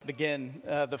begin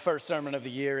the first sermon of the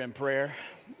year in prayer.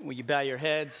 Will you bow your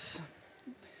heads?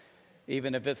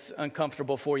 Even if it's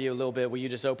uncomfortable for you a little bit, will you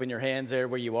just open your hands there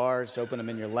where you are? Just open them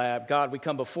in your lap. God, we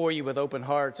come before you with open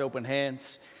hearts, open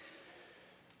hands.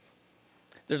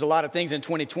 There's a lot of things in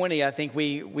 2020. I think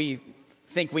we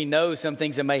think we know some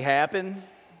things that may happen.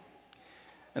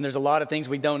 And there's a lot of things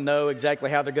we don't know exactly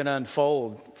how they're going to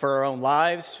unfold for our own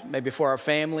lives, maybe for our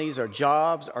families, our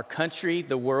jobs, our country,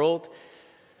 the world.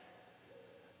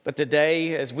 But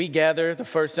today, as we gather the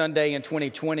first Sunday in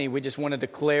 2020, we just want to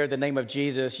declare the name of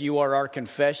Jesus. You are our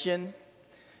confession,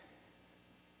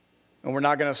 and we're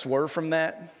not going to swerve from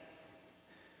that.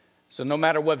 So no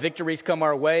matter what victories come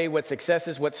our way, what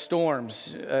successes, what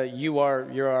storms,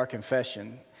 you're our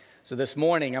confession. So this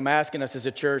morning, I'm asking us as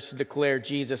a church to declare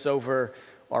Jesus over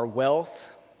our wealth,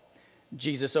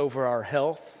 Jesus over our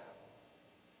health,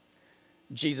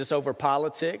 Jesus over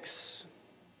politics,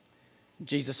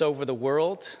 Jesus over the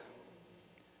world,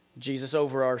 Jesus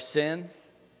over our sin.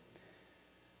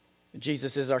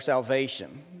 Jesus is our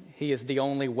salvation. He is the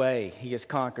only way. He has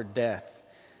conquered death.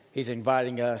 He's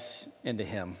inviting us into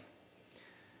him.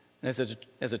 And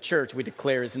as a church, we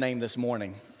declare his name this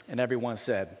morning. And everyone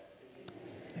said,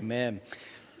 amen.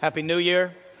 Happy New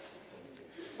Year.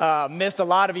 Missed a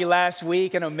lot of you last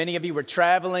week. I know many of you were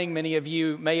traveling. Many of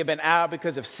you may have been out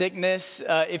because of sickness.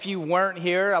 If you weren't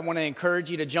here, I want to encourage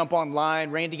you to jump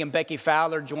online. Randy and Becky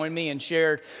Fowler joined me and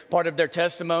shared part of their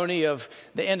testimony of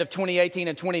the end of 2018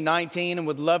 and 2019, and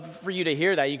would love for you to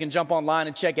hear that. You can jump online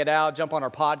and check it out. Jump on our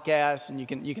podcast, and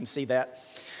you can see that.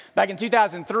 Back in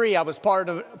 2003, I was part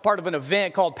of an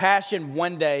event called Passion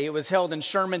One Day. It was held in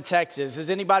Sherman, Texas. Has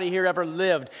anybody here ever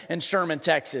lived in Sherman,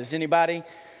 Texas? Anybody?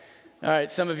 All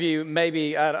right, some of you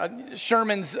maybe.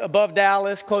 Sherman's above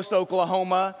Dallas, close to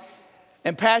Oklahoma.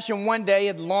 And Passion One Day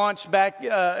had launched back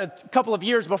a couple of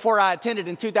years before I attended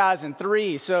in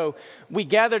 2003. So we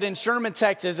gathered in Sherman,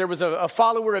 Texas. There was a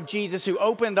follower of Jesus who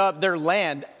opened up their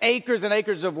land, acres and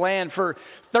acres of land, for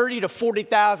 30 to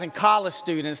 40,000 college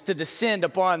students to descend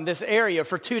upon this area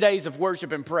for 2 days of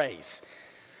worship and praise.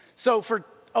 So for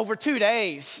over 2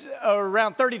 days,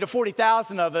 around 30 to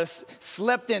 40,000 of us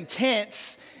slept in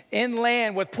tents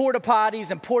inland with porta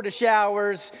potties and porta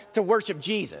showers to worship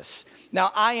Jesus. Now,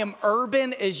 I am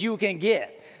urban as you can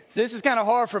get, so this is kind of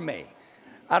hard for me.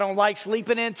 I don't like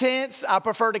sleeping in tents. I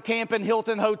prefer to camp in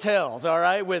Hilton hotels, all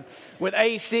right, with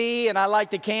AC, and I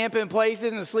like to camp in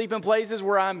places and sleep in places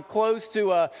where I'm close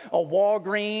to a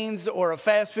Walgreens or a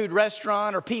fast food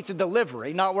restaurant or pizza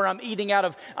delivery, not where I'm eating out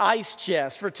of ice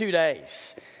chests for 2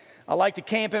 days. I like to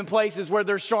camp in places where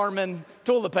there's Charmin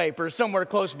toilet paper somewhere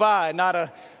close by, not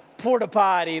a porta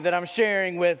potty that I'm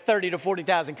sharing with 30 to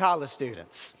 40,000 college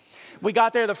students. We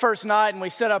got there the first night and we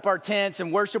set up our tents,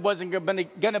 and worship wasn't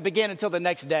going to begin until the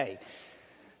next day.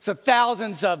 So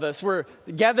thousands of us were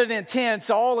gathered in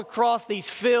tents all across these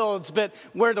fields, but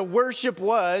where the worship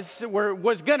was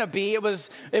going to be, it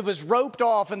was roped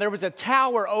off, and there was a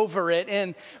tower over it.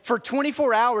 And for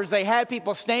 24 hours, they had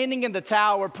people standing in the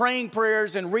tower, praying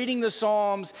prayers and reading the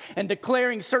Psalms and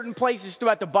declaring certain places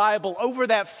throughout the Bible over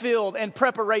that field in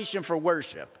preparation for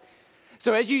worship.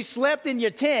 So as you slept in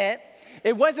your tent,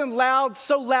 it wasn't loud,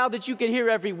 so loud that you could hear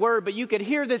every word, but you could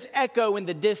hear this echo in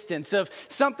the distance of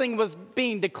something was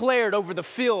being declared over the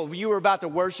field you were about to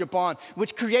worship on,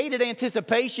 which created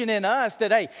anticipation in us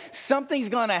that, hey, something's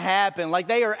going to happen. Like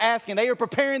they are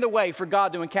preparing the way for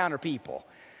God to encounter people.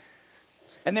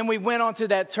 And then we went onto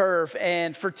that turf,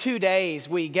 and for 2 days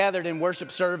we gathered in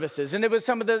worship services. And it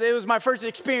was my first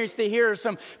experience to hear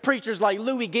some preachers like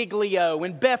Louis Giglio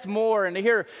and Beth Moore, and to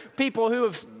hear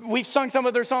people we've sung some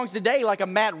of their songs today, like a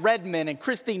Matt Redman and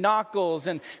Christy Nockels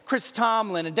and Chris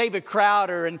Tomlin and David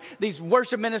Crowder, and these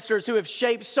worship ministers who have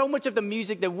shaped so much of the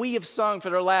music that we have sung for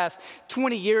the last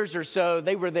 20 years or so.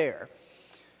 They were there.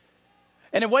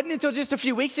 And it wasn't until just a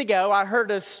few weeks ago I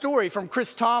heard a story from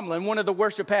Chris Tomlin, one of the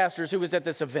worship pastors who was at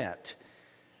this event.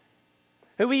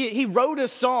 He wrote a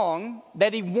song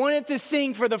that he wanted to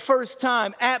sing for the first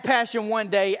time at Passion One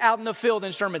Day out in the field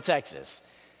in Sherman, Texas.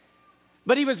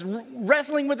 But he was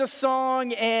wrestling with the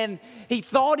song, and he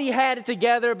thought he had it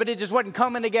together, but it just wasn't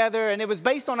coming together. And it was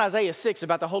based on Isaiah 6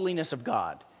 about the holiness of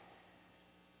God.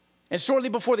 And shortly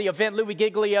before the event, Louis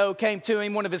Giglio came to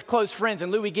him, one of his close friends, and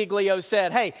Louis Giglio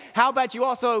said, hey, how about you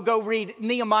also go read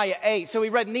Nehemiah 8? So he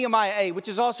read Nehemiah 8, which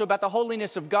is also about the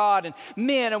holiness of God and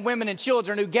men and women and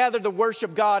children who gathered to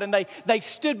worship God. And they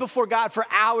stood before God for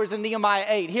hours in Nehemiah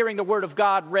 8, hearing the word of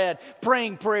God read,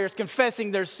 praying prayers,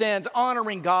 confessing their sins,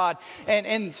 honoring God.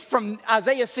 And from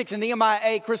Isaiah 6 and Nehemiah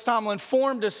 8, Chris Tomlin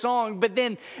formed a song. But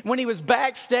then when he was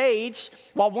backstage,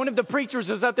 while one of the preachers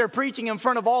was up there preaching in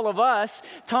front of all of us,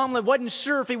 Tomlin Tomlin wasn't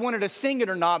sure if he wanted to sing it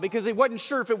or not because he wasn't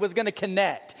sure if it was going to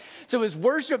connect. So his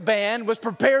worship band was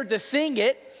prepared to sing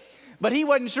it, but he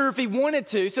wasn't sure if he wanted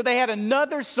to. So they had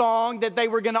another song that they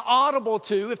were going to audible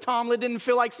to if Tomlin didn't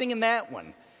feel like singing that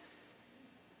one.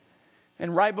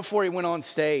 And right before he went on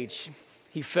stage,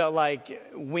 he felt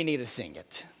like we need to sing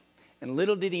it. And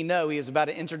little did he know he was about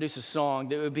to introduce a song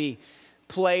that would be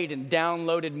played and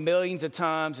downloaded millions of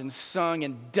times and sung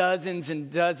in dozens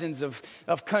and dozens of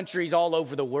countries all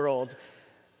over the world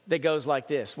that goes like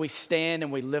this. We stand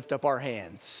and we lift up our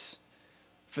hands,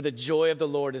 for the joy of the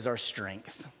Lord is our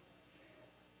strength.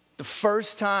 The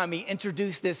first time he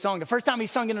introduced this song, the first time he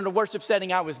sung it in a worship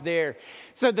setting, I was there.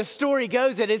 So the story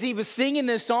goes that as he was singing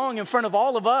this song in front of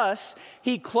all of us,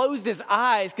 he closed his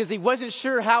eyes because he wasn't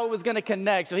sure how it was going to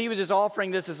connect. So he was just offering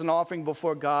this as an offering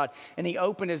before God. And he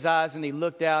opened his eyes and he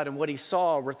looked out, and what he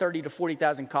saw were 30 to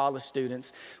 40,000 college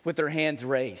students with their hands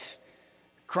raised,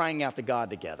 crying out to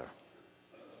God together.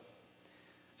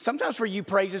 Sometimes for you,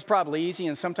 praise is probably easy,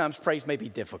 and sometimes praise may be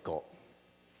difficult.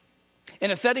 In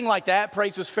a setting like that,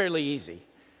 praise was fairly easy.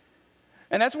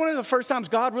 And that's one of the first times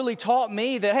God really taught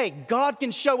me that, hey, God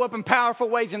can show up in powerful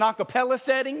ways in a cappella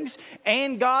settings,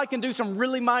 and God can do some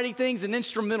really mighty things in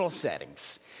instrumental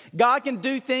settings. God can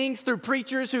do things through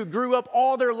preachers who grew up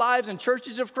all their lives in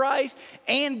churches of Christ,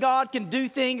 and God can do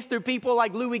things through people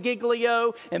like Louis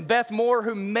Giglio and Beth Moore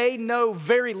who may know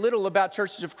very little about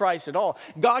churches of Christ at all.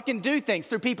 God can do things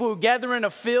through people who gather in a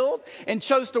field and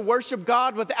chose to worship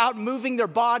God without moving their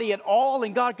body at all,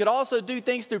 and God could also do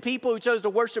things through people who chose to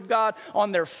worship God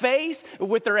on their face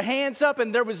with their hands up,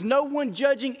 and there was no one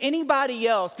judging anybody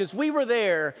else because we were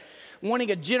there wanting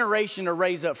a generation to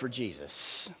raise up for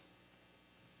Jesus.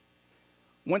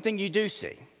 One thing you do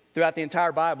see throughout the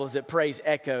entire Bible is that praise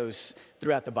echoes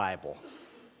throughout the Bible.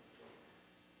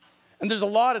 And there's a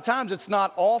lot of times it's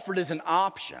not offered as an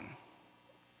option.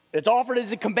 It's offered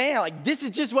as a command, like this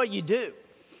is just what you do.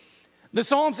 The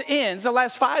Psalms ends, the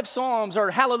last 5 Psalms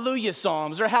are hallelujah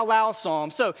Psalms or hallel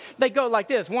Psalms. So they go like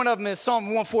this. One of them is Psalm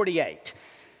 148.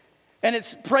 And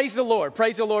it's praise the Lord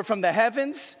from the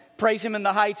heavens. Praise him in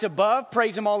the heights above.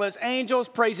 Praise him all his angels.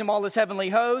 Praise him all his heavenly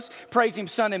hosts. Praise him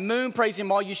sun and moon. Praise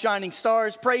him all you shining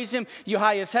stars. Praise him you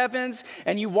highest heavens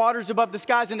and you waters above the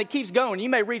skies. And it keeps going. You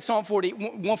may read Psalm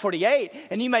 148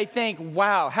 and you may think,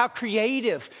 wow, how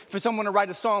creative for someone to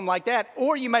write a psalm like that.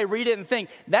 Or you may read it and think,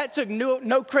 that took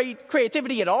no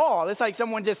creativity at all. It's like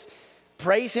someone just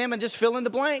praise him and just fill in the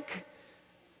blank.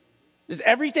 Just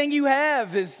everything you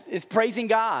have is praising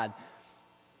God.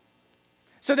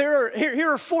 So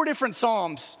here are 4 different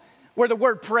Psalms where the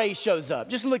word praise shows up.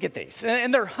 Just look at these.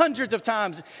 And there are hundreds of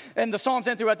times in the Psalms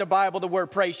and throughout the Bible the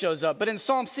word praise shows up. But in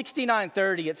Psalm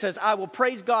 69:30 it says, I will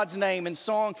praise God's name in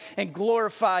song and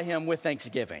glorify him with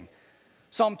thanksgiving.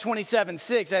 Psalm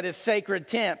 27:6, at his sacred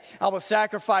tent, I will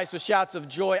sacrifice with shouts of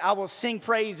joy. I will sing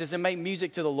praises and make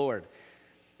music to the Lord.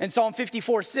 In Psalm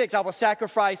 54:6, I will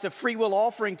sacrifice a freewill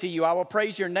offering to you. I will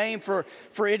praise your name for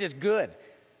it is good.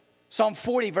 Psalm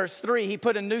 40, verse 3, he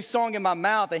put a new song in my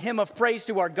mouth, a hymn of praise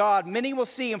to our God. Many will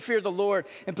see and fear the Lord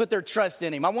and put their trust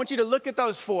in him. I want you to look at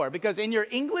those 4 because in your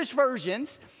English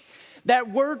versions,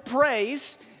 that word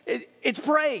praise, it's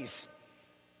praise.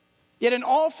 Yet in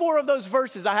all 4 of those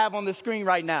verses I have on the screen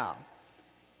right now,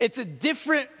 it's a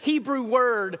different Hebrew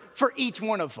word for each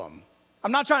one of them.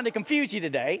 I'm not trying to confuse you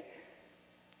today.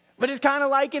 But it's kind of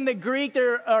like in the Greek,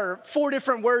 there are 4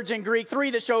 different words in Greek,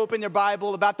 3 that show up in your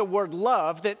Bible about the word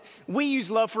love, that we use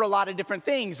love for a lot of different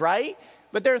things, right?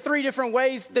 But there are 3 different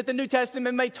ways that the New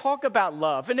Testament may talk about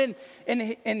love. And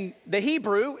in the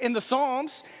Hebrew, in the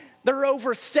Psalms, there are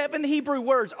over 7 Hebrew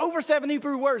words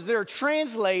that are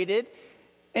translated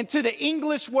into the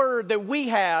English word that we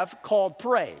have called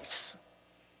praise.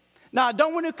 Now, I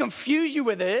don't want to confuse you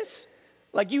with this.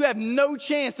 Like you have no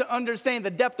chance to understand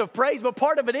the depth of praise, but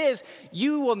part of it is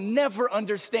you will never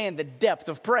understand the depth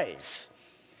of praise.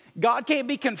 God can't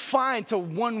be confined to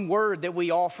one word that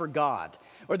we offer God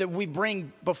or that we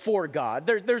bring before God.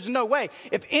 There's no way.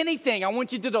 If anything, I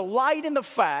want you to delight in the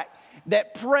fact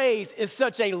that praise is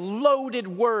such a loaded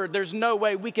word, there's no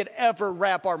way we could ever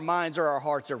wrap our minds or our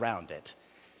hearts around it.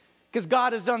 Because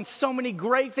God has done so many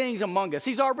great things among us.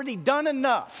 He's already done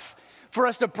enough for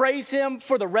us to praise him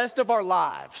for the rest of our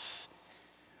lives.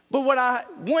 But what I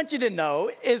want you to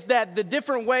know is that the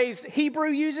different ways Hebrew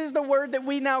uses the word that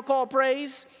we now call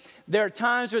praise, There are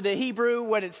times where the Hebrew,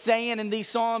 what it's saying in these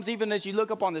Psalms, even as you look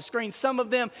up on the screen, some of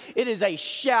them, it is a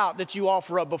shout that you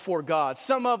offer up before God.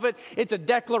 Some of it, it's a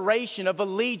declaration of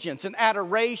allegiance and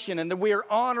adoration, and that we are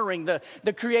honoring the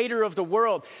creator of the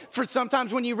world. For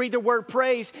sometimes when you read the word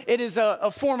praise, it is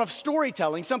a form of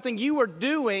storytelling, something you are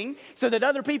doing so that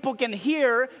other people can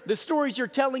hear the stories you're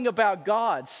telling about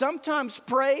God. Sometimes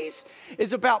praise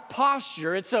is about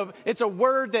posture. It's a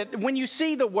word that when you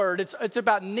see the word, it's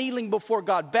about kneeling before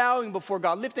God, bowing before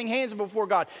God, lifting hands before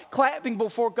God, clapping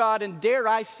before God, and dare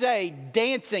I say,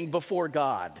 dancing before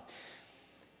God.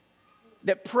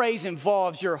 That praise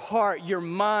involves your heart, your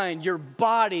mind, your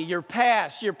body, your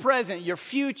past, your present, your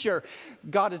future.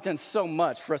 God has done so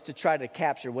much for us to try to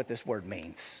capture what this word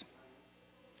means.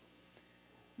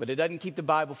 But it doesn't keep the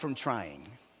Bible from trying.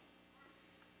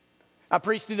 I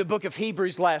preached through the book of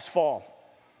Hebrews last fall.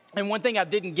 And one thing I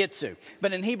didn't get to,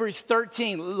 but in Hebrews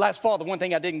 13, last fall, the one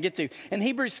thing I didn't get to, in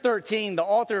Hebrews 13, the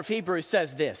author of Hebrews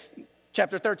says this,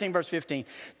 chapter 13, verse 15,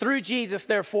 through Jesus,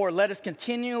 therefore, let us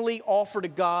continually offer to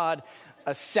God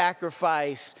a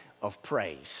sacrifice of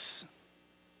praise.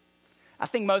 I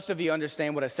think most of you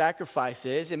understand what a sacrifice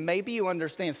is, and maybe you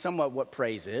understand somewhat what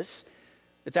praise is.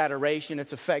 It's adoration,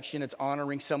 it's affection, it's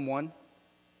honoring someone.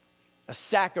 A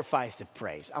sacrifice of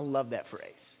praise. I love that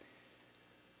phrase.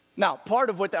 Now, part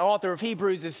of what the author of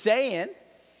Hebrews is saying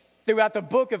throughout the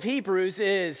book of Hebrews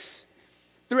is,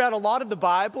 throughout a lot of the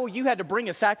Bible, you had to bring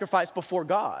a sacrifice before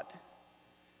God.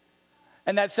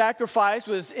 And that sacrifice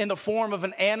was in the form of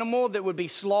an animal that would be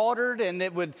slaughtered, and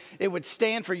it would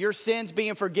stand for your sins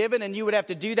being forgiven, and you would have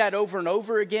to do that over and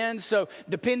over again. So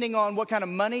depending on what kind of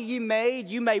money you made,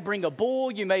 you may bring a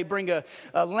bull, you may bring a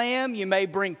lamb, you may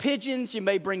bring pigeons, you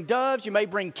may bring doves, you may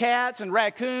bring cats and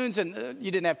raccoons, and you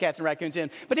didn't have cats and raccoons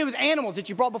in, but it was animals that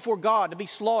you brought before God to be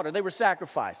slaughtered. They were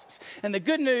sacrifices. And the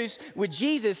good news with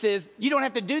Jesus is you don't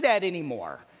have to do that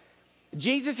anymore.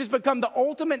 Jesus has become the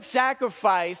ultimate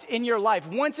sacrifice in your life.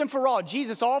 Once and for all,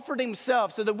 Jesus offered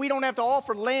himself so that we don't have to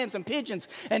offer lambs and pigeons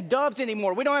and doves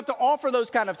anymore. We don't have to offer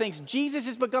those kind of things. Jesus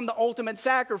has become the ultimate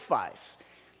sacrifice.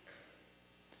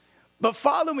 But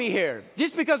follow me here.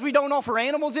 Just because we don't offer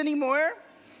animals anymore,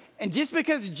 and just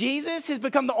because Jesus has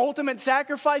become the ultimate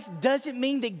sacrifice, doesn't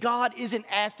mean that God isn't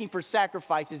asking for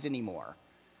sacrifices anymore.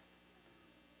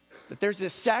 But there's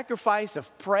this sacrifice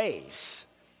of praise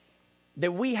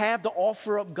that we have to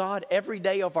offer up God every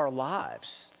day of our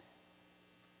lives.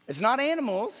 It's not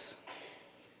animals.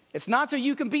 It's not so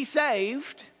you can be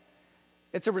saved.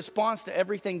 It's a response to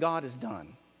everything God has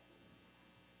done.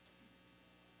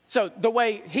 So the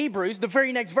way Hebrews, the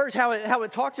very next verse, how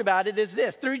it talks about it is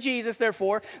this. Through Jesus,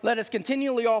 therefore, let us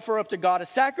continually offer up to God a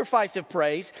sacrifice of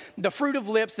praise, the fruit of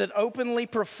lips that openly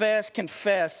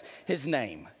confess his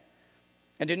name.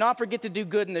 And do not forget to do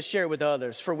good and to share with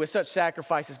others, for with such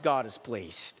sacrifices God is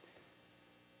pleased.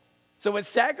 So what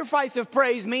sacrifice of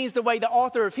praise means, the way the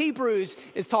author of Hebrews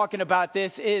is talking about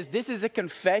this is a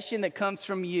confession that comes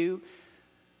from you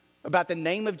about the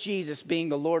name of Jesus being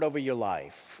the Lord over your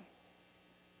life.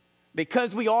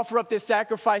 Because we offer up this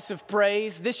sacrifice of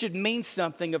praise, this should mean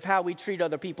something of how we treat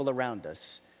other people around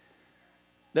us.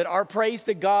 That our praise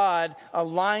to God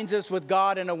aligns us with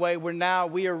God in a way where now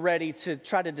we are ready to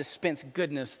try to dispense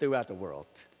goodness throughout the world.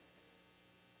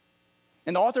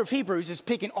 And the author of Hebrews is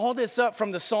picking all this up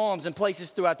from the Psalms and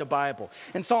places throughout the Bible.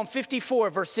 In Psalm 54,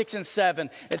 verse 6 and 7,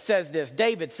 it says this.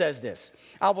 David says this.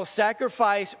 I will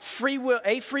sacrifice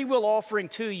a free will offering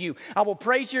to you. I will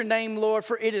praise your name, Lord,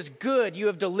 for it is good. You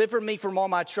have delivered me from all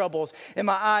my troubles, and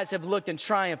my eyes have looked in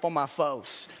triumph on my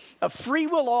foes. A free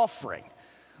will offering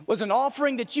was an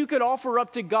offering that you could offer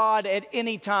up to God at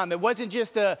any time. It wasn't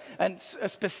just a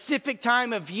specific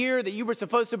time of year that you were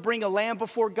supposed to bring a lamb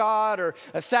before God or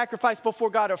a sacrifice before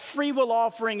God. A free will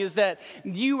offering is that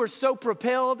you are so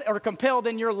propelled or compelled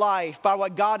in your life by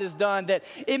what God has done that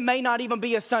it may not even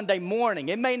be a Sunday morning.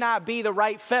 It may not be the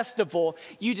right festival.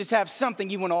 You just have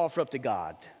something you want to offer up to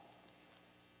God.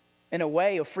 In a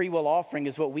way, a free will offering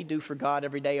is what we do for God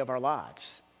every day of our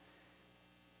lives.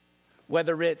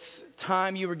 Whether it's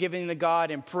time you were giving to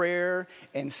God in prayer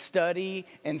and study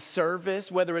and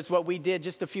service, whether it's what we did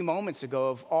just a few moments ago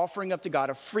of offering up to God,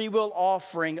 a free will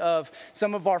offering of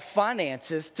some of our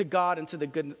finances to God and to the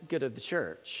good of the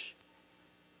church.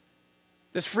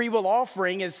 This free will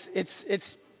offering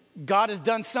it's God has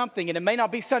done something, and it may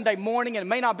not be Sunday morning, and it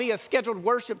may not be a scheduled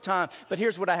worship time, but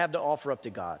here's what I have to offer up to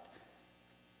God.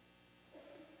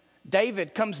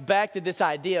 David comes back to this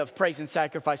idea of praise and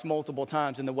sacrifice multiple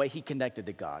times in the way he connected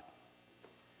to God.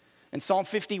 In Psalm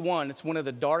 51, it's one of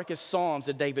the darkest psalms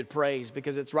that David prays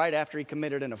because it's right after he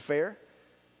committed an affair,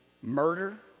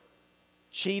 murder,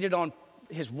 cheated on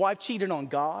his wife cheated on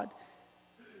God.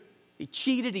 He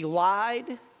cheated, he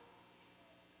lied.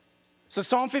 So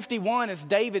Psalm 51 is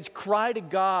David's cry to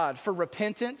God for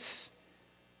repentance.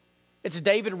 It's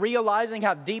David realizing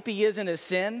how deep he is in his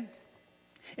sin.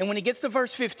 And when he gets to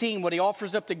verse 15, what he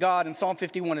offers up to God in Psalm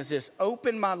 51 is this: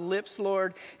 open my lips,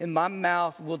 Lord, and my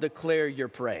mouth will declare your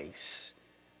praise.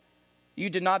 You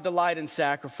did not delight in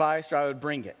sacrifice, or I would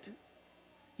bring it.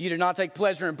 You did not take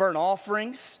pleasure in burnt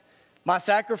offerings. My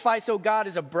sacrifice, O God,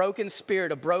 is a broken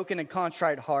spirit, a broken and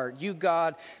contrite heart. You,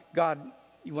 God,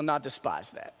 you will not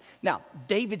despise that. Now,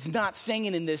 David's not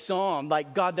singing in this psalm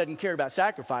like God doesn't care about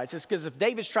sacrifices, because if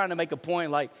David's trying to make a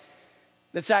point like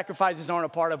that sacrifices aren't a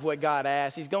part of what God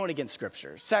asks, he's going against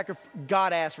Scripture.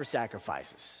 God asks for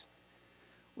sacrifices.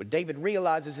 What David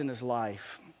realizes in his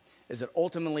life is that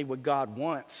ultimately what God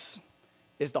wants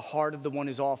is the heart of the one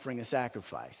who's offering a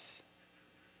sacrifice.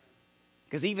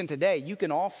 Because even today, you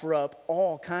can offer up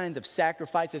all kinds of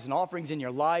sacrifices and offerings in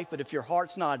your life, but if your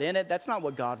heart's not in it, that's not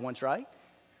what God wants, right?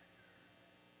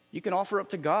 You can offer up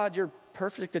to God your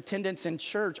perfect attendance in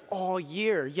church all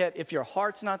year, yet if your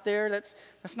heart's not there, that's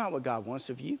not what God wants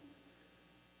of you.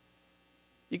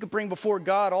 You could bring before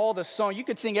God all the songs. You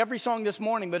could sing every song this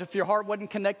morning, but if your heart wasn't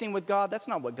connecting with God, that's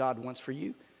not what God wants for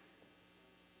you.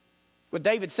 What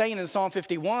David's saying in Psalm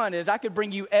 51 is, I could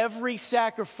bring you every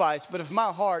sacrifice, but if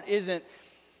my heart isn't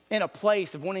in a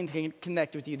place of wanting to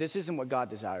connect with you, this isn't what God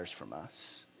desires from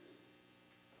us.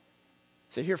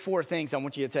 So here are 4 things I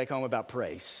want you to take home about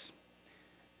praise.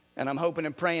 And I'm hoping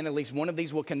and praying at least one of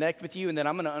these will connect with you, and then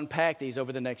I'm going to unpack these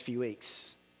over the next few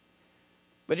weeks.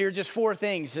 But here are just 4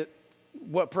 things that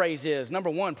what praise is. Number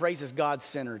 1, praise is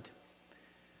God-centered.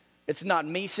 It's not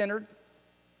me-centered.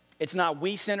 It's not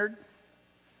we-centered.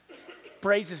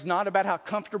 Praise is not about how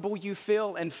comfortable you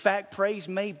feel. In fact, praise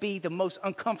may be the most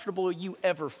uncomfortable you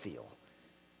ever feel.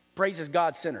 Praise is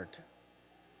God-centered.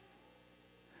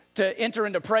 To enter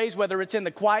into praise, whether it's in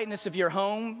the quietness of your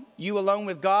home, you alone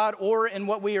with God, or in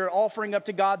what we are offering up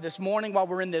to God this morning while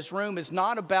we're in this room, is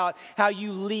not about how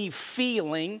you leave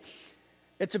feeling.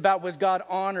 It's about, was God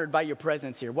honored by your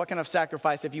presence here? What kind of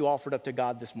sacrifice have you offered up to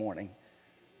God this morning?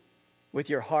 With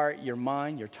your heart, your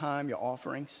mind, your time, your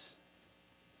offerings?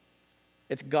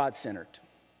 It's God-centered.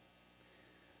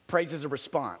 Praise is a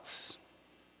response.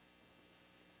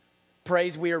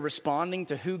 Praise, we are responding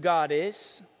to who God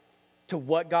is, to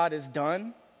what God has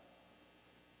done.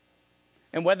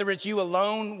 And whether it's you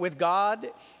alone with God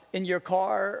in your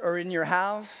car or in your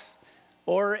house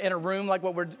or in a room like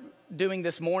what we're doing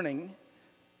this morning,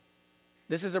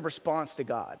 this is a response to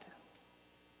God.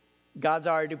 God's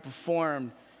already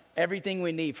performed everything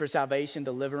we need for salvation,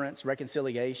 deliverance,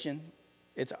 reconciliation.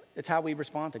 It's how we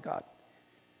respond to God.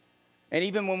 And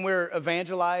even when we're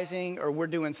evangelizing or we're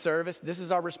doing service, this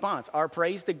is our response. Our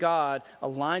praise to God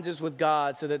aligns us with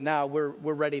God so that now we're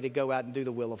ready to go out and do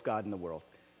the will of God in the world.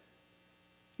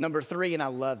 Number 3, and I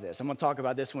love this. I'm going to talk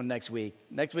about this one next week.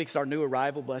 Next week's our new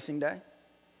arrival blessing day.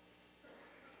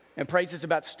 And praise is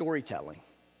about storytelling.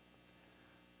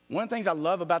 One of the things I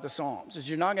love about the Psalms is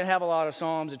you're not going to have a lot of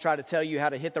Psalms that try to tell you how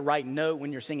to hit the right note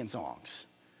when you're singing songs.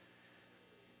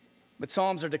 But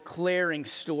Psalms are declaring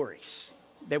stories.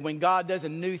 That when God does a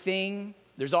new thing,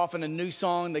 there's often a new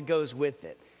song that goes with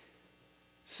it.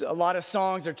 So a lot of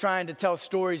songs are trying to tell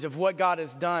stories of what God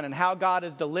has done and how God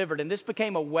has delivered. And this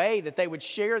became a way that they would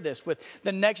share this with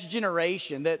the next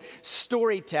generation, that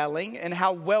storytelling and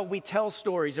how well we tell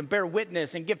stories and bear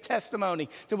witness and give testimony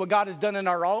to what God has done in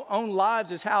our own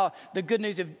lives is how the good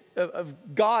news of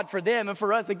God for them and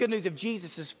for us, the good news of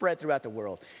Jesus is spread throughout the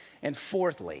world. And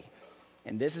 4thly,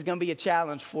 and this is going to be a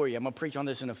challenge for you. I'm going to preach on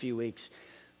this in a few weeks.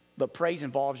 But praise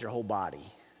involves your whole body.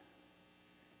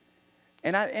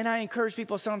 And I encourage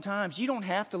people sometimes, you don't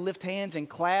have to lift hands and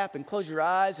clap and close your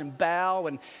eyes and bow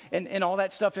and all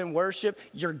that stuff in worship.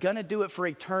 You're going to do it for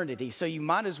eternity. So you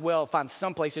might as well find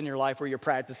some place in your life where you're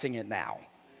practicing it now.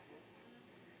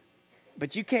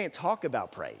 But you can't talk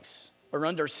about praise or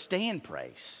understand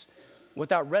praise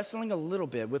without wrestling a little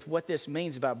bit with what this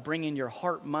means about bringing your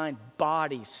heart, mind,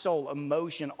 body, soul,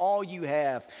 emotion, all you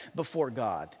have before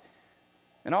God.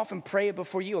 And I often pray it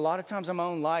before you. A lot of times in my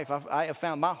own life, I have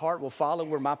found my heart will follow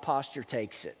where my posture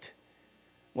takes it.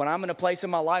 When I'm in a place in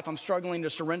my life I'm struggling to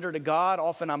surrender to God,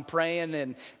 often I'm praying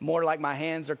and more like my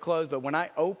hands are closed. But when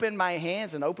I open my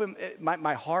hands and open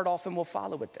my heart often will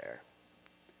follow it there.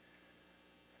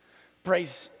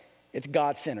 Praise, it's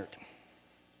God-centered.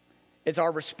 It's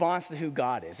our response to who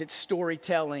God is. It's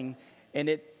storytelling, and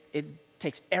it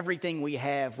takes everything we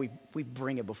have, we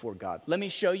bring it before God. Let me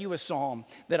show you a psalm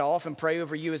that I often pray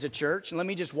over you as a church, and let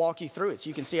me just walk you through it so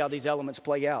you can see how these elements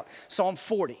play out. Psalm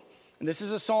 40, and this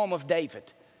is a psalm of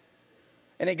David.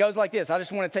 And it goes like this. I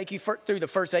just want to take you through the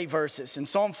first 8 verses. In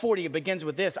Psalm 40, it begins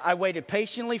with this. I waited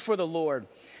patiently for the Lord.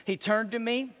 He turned to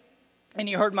me and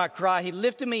he heard my cry. He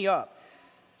lifted me up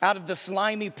out of the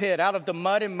slimy pit, out of the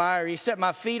mud and mire. He set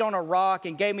my feet on a rock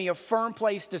and gave me a firm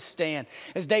place to stand.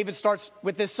 As David starts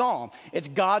with this psalm, it's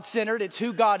God-centered. It's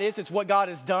who God is. It's what God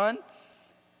has done.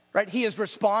 Right? He is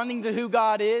responding to who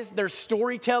God is. There's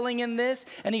storytelling in this,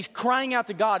 and he's crying out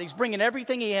to God. He's bringing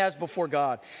everything he has before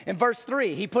God. In verse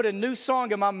 3, he put a new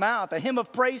song in my mouth, a hymn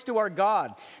of praise to our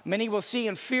God. Many will see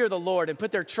and fear the Lord and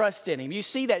put their trust in him. You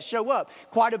see that show up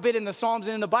quite a bit in the Psalms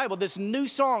and in the Bible. This new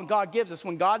song God gives us.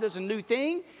 When God does a new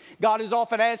thing, God is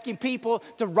often asking people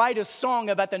to write a song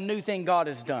about the new thing God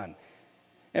has done.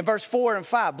 In verse 4 and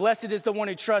 5, blessed is the one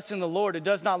who trusts in the Lord, who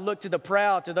does not look to the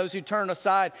proud, to those who turn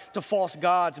aside to false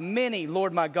gods. Many,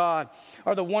 Lord my God,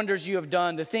 are the wonders you have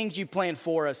done, the things you planned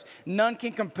for us. None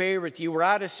can compare with you. Were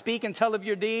I to speak and tell of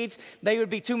your deeds, they would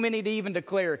be too many to even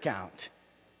declare account.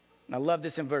 And I love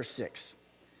this in verse 6.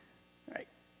 Right.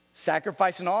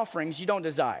 Sacrifice and offerings you don't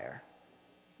desire,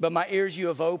 but my ears you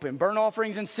have opened. Burnt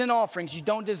offerings and sin offerings you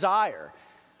don't desire.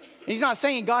 He's not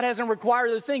saying God hasn't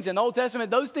required those things. In the Old Testament,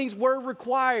 those things were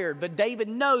required. But David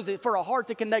knows that for a heart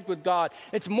to connect with God,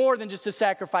 it's more than just a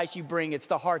sacrifice you bring. It's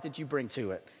the heart that you bring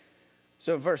to it.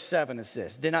 So in verse 7 it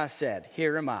says, then I said,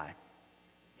 here am I.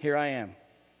 Here I am.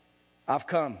 I've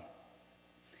come.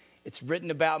 It's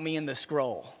written about me in the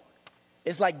scroll.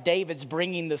 It's like David's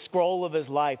bringing the scroll of his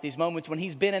life. These moments when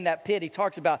he's been in that pit, he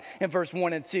talks about in verse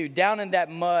 1 and 2. Down in that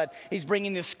mud, he's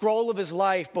bringing the scroll of his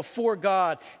life before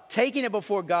God, taking it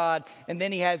before God. And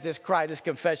then he has this cry, this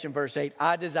confession, verse 8.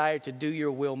 I desire to do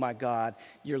your will, my God.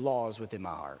 Your law is within my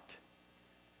heart.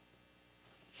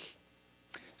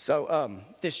 So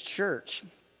this church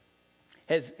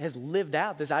has lived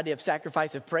out this idea of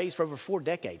sacrifice of praise for over 4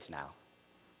 decades now.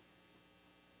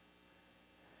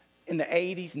 In the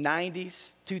 80s,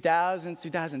 90s, 2000s,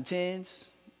 2010s,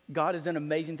 God has done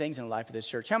amazing things in the life of this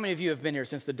church. How many of you have been here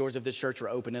since the doors of this church were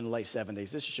opened in the late 70s?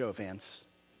 This is a show of hands.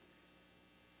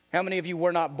 How many of you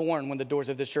were not born when the doors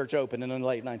of this church opened in the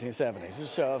late 1970s? This is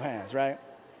a show of hands, right?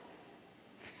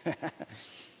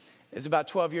 It's about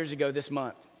 12 years ago this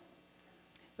month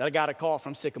that I got a call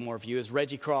from Sycamore View. It was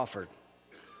Reggie Crawford.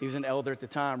 He was an elder at the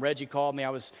time. Reggie called me. I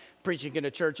was preaching in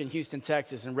a church in Houston,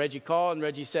 Texas. And Reggie called and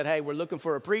Reggie said, hey, we're looking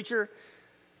for a preacher.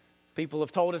 People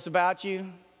have told us about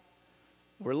you.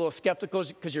 We're a little skeptical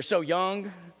because you're so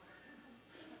young.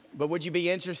 But would you be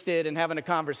interested in having a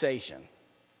conversation?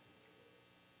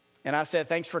 And I said,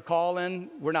 thanks for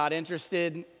calling. We're not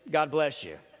interested. God bless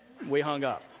you. We hung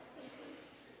up.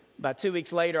 About 2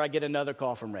 weeks later, I get another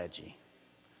call from Reggie.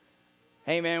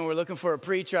 Hey, man, we're looking for a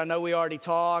preacher. I know we already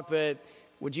talked, but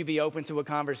would you be open to a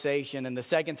conversation? And the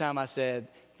second time I said,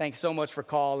 thanks so much for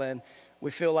calling. We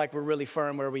feel like we're really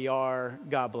firm where we are.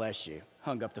 God bless you.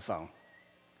 Hung up the phone.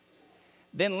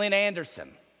 Then Lynn Anderson,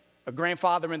 a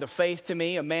grandfather in the faith to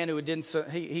me, a man who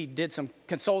did some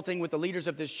consulting with the leaders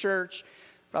of this church.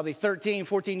 Probably 13,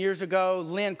 14 years ago,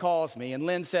 Lynn calls me. And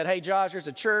Lynn said, hey, Josh, there's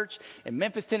a church in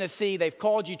Memphis, Tennessee. They've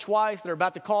called you twice. They're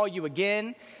about to call you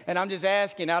again. And I'm just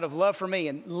asking out of love for me.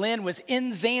 And Lynn was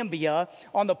in Zambia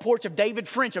on the porch of David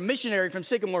French, a missionary from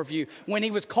Sycamore View, when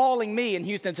he was calling me in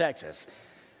Houston, Texas.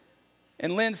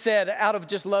 And Lynn said, out of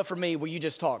just love for me, will you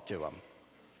just talk to him?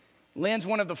 Lynn's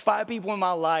one of the 5 people in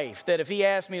my life that if he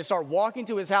asked me to start walking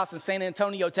to his house in San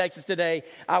Antonio, Texas today,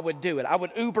 I would do it. I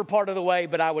would Uber part of the way,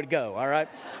 but I would go, all right?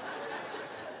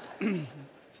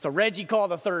 So Reggie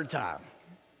called the 3rd time.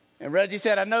 And Reggie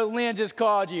said, I know Lynn just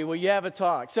called you. Will you have a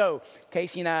talk? So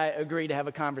Casey and I agreed to have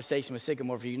a conversation with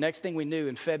Sycamore View. Next thing we knew,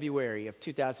 in February of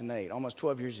 2008, almost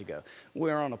 12 years ago, we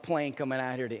were on a plane coming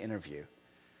out here to interview.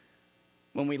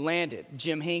 When we landed,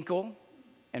 Jim Hinkle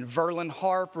and Verlin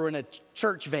Harp were in a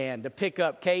church van to pick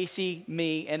up Casey,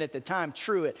 me, and at the time,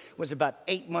 Truett was about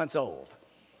 8 months old.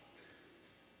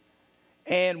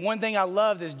 And one thing I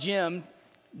loved is Jim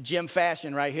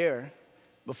Fashion right here,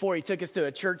 before he took us to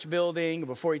a church building,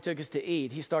 before he took us to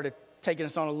eat, he started taking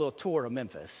us on a little tour of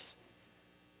Memphis.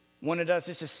 Wanted us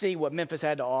just to see what Memphis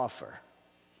had to offer.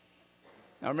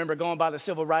 I remember going by the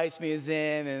Civil Rights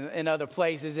Museum and other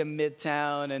places in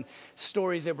Midtown and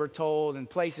stories that were told and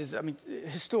places,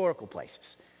 historical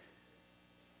places.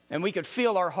 And we could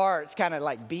feel our hearts kind of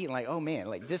like beating like, oh man,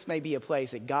 like this may be a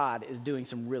place that God is doing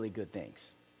some really good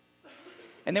things.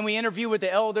 And then we interviewed with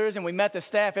the elders and we met the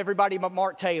staff, everybody but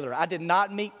Mark Taylor. I did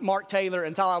not meet Mark Taylor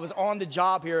until I was on the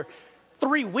job here,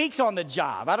 3 weeks on the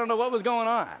job. I don't know what was going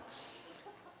on.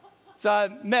 So I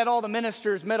met all the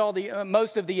ministers, met all the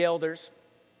most of the elders.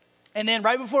 And then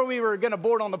right before we were going to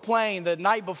board on the plane, the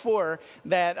night before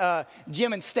that,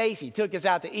 Jim and Stacy took us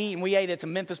out to eat, and we ate at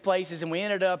some Memphis places, and we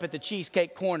ended up at the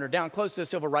Cheesecake Corner down close to the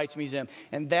Civil Rights Museum.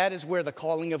 And that is where the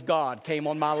calling of God came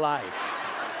on my life.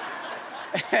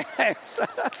 So,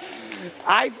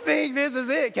 I think this is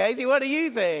it, Casey. What do you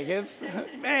think?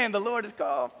 Man, the Lord is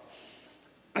called.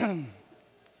 And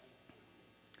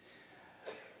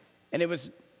it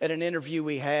was at an interview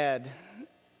we had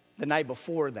the night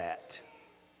before that.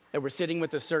 They were sitting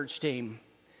with the search team,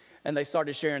 and they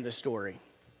started sharing this story.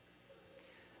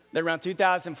 That around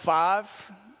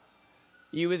 2005,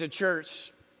 you as a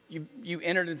church, you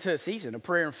entered into a season of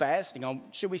prayer and fasting on,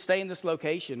 should we stay in this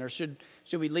location or should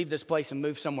we leave this place and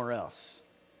move somewhere else?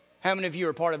 How many of you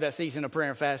are part of that season of prayer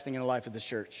and fasting in the life of this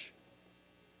church?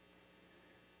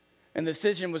 And the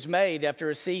decision was made after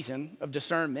a season of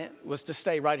discernment was to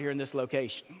stay right here in this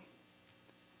location.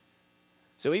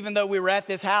 So even though we were at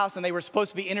this house and they were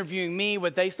supposed to be interviewing me,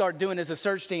 what they start doing as a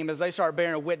search team is they start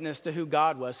bearing a witness to who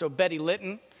God was. So Betty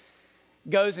Litton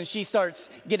goes and she starts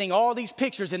getting all these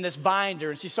pictures in this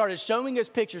binder, and she started showing us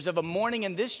pictures of a morning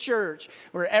in this church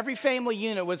where every family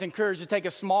unit was encouraged to take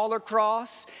a smaller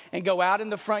cross and go out in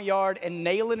the front yard and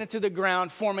nail it into the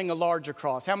ground, forming a larger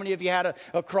cross. How many of you had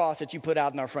a cross that you put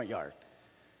out in our front yard?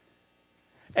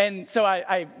 And so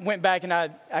I went back and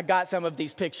I got some of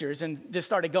these pictures and just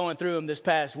started going through them this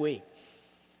past week.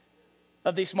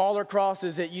 Of these smaller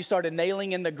crosses that you started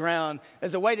nailing in the ground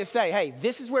as a way to say, hey,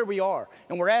 this is where we are.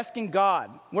 And we're asking God.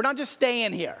 We're not just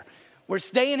staying here. We're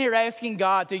staying here asking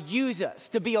God to use us,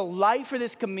 to be a light for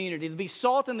this community, to be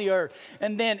salt in the earth.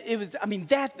 And then it was,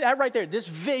 that right there, this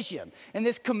vision and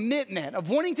this commitment of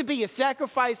wanting to be a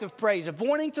sacrifice of praise, of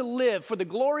wanting to live for the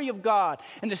glory of God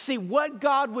and to see what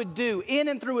God would do in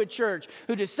and through a church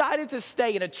who decided to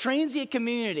stay in a transient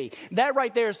community. That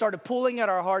right there started pulling at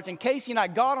our hearts. And Casey and I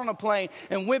got on a plane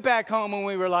and went back home and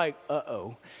we were like,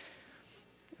 uh-oh.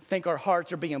 I think our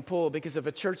hearts are being pulled because if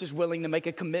a church is willing to make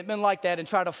a commitment like that and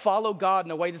try to follow God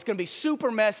in a way that's going to be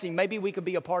super messy, maybe we could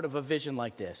be a part of a vision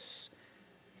like this.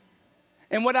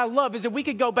 And what I love is that we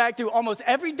could go back through almost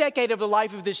every decade of the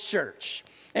life of this church,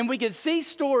 and we could see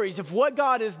stories of what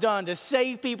God has done to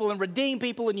save people and redeem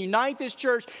people and unite this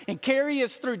church and carry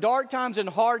us through dark times and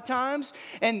hard times.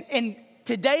 And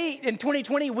today, in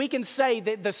 2020, we can say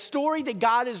that the story that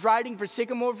God is writing for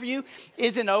Sycamore View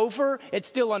isn't over, it's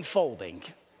still unfolding.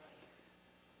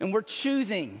 And we're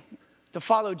choosing to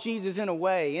follow Jesus in a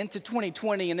way into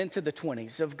 2020 and into the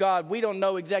 20s of God. We don't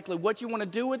know exactly what you want to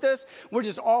do with us. We're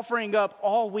just offering up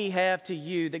all we have to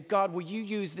you, that God, will you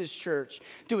use this church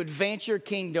to advance your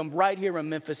kingdom right here in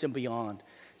Memphis and beyond.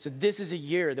 So this is a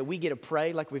year that we get to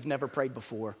pray like we've never prayed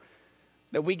before,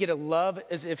 that we get to love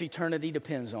as if eternity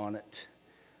depends on it,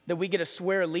 that we get to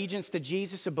swear allegiance to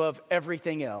Jesus above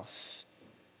everything else,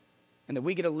 and that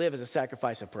we get to live as a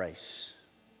sacrifice of praise.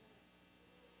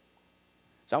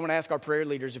 So I want to ask our prayer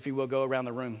leaders, if you will, go around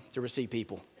the room to receive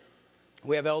people.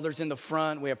 We have elders in the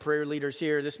front. We have prayer leaders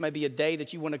here. This may be a day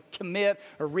that you want to commit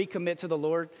or recommit to the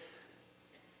Lord.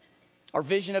 Our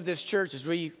vision of this church is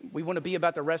we want to be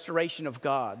about the restoration of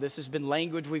God. This has been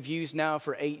language we've used now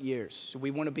for 8 years. So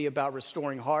we want to be about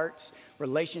restoring hearts,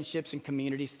 relationships, and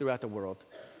communities throughout the world.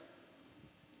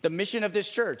 The mission of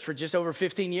this church for just over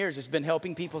 15 years has been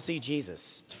helping people see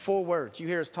Jesus. It's 4 words. You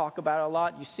hear us talk about it a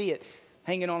lot. You see it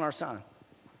hanging on our sign.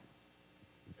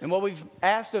 And what we've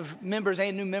asked of members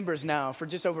and new members now for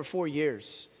just over 4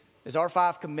 years is our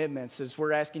 5 commitments is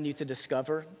we're asking you to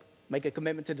discover, make a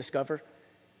commitment to discover,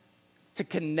 to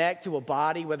connect to a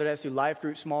body, whether that's through life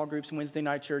groups, small groups, Wednesday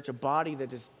night church, a body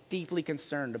that is deeply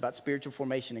concerned about spiritual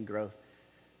formation and growth,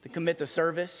 to commit to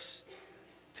service,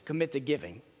 to commit to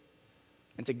giving,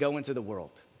 and to go into the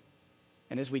world.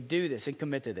 And as we do this and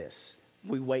commit to this,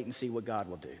 we wait and see what God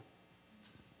will do.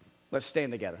 Let's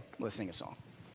stand together. Let's sing a song.